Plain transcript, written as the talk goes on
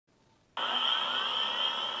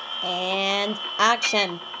And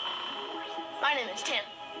action. My name is Tim.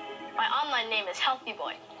 My online name is Healthy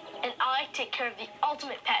Boy, and I take care of the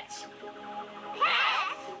ultimate pets.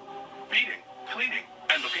 Feeding, cleaning,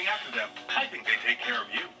 and looking after them. I think they take care of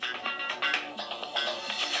you.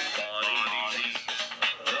 Bodies,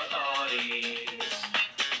 the bodies,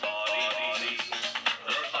 bodies,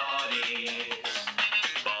 the bodies,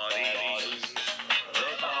 bodies, the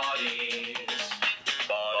bodies,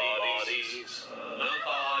 bodies, the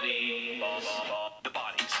bodies. The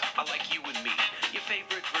bodies are like you and me, your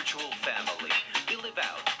favorite virtual family. We live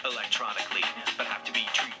out electronically, but have to be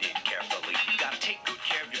treated carefully. You gotta take good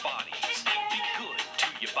care of your bodies. Be good to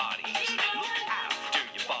your bodies. Look after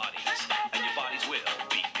your bodies, and your bodies will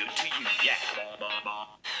be good to you. Yeah.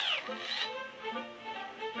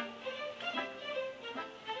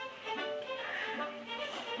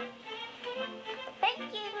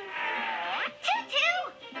 Thank you. Tutu!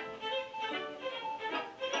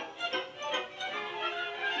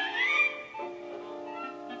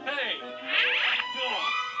 Hey!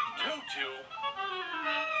 Tutu!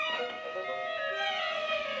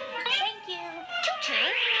 Thank you. Tutu?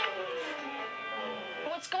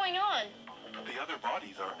 What's going on? The other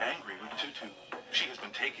bodies are angry with Tutu. She has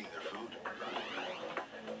been taking their food.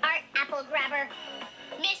 Art apple grabber.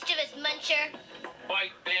 Mischievous muncher.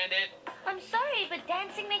 Bite bandit! I'm sorry, but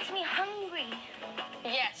dancing makes me hungry.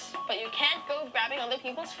 Yes, but you can't go grabbing other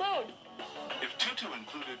people's food. If Tutu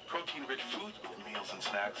included protein-rich foods with meals and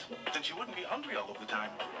snacks, then she wouldn't be hungry all of the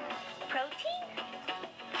time. Protein?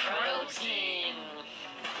 Protein.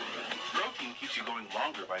 Protein keeps you going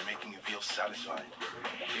longer by making you feel satisfied.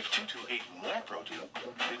 If Tutu ate more protein,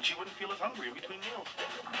 then she wouldn't feel as hungry in between meals.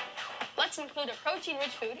 Let's include a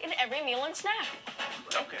protein-rich food in every meal and snack.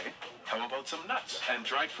 Okay, how about some nuts and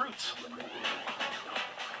dried fruits?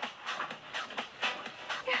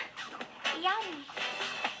 Yum.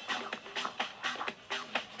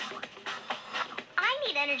 I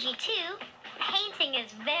need energy too. Painting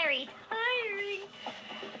is very tiring.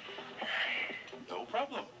 No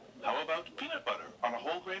problem. How about peanut butter on a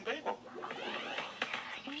whole grain bagel?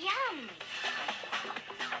 Yum.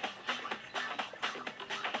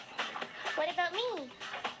 What about me?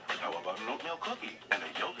 How about an oatmeal cookie and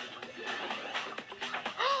a yogurt?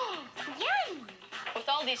 Yum. With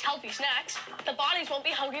all these healthy snacks, the bodies won't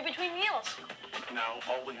be hungry between meals. Now,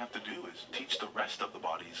 all we have to do is teach the rest of the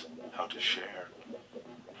bodies how to share.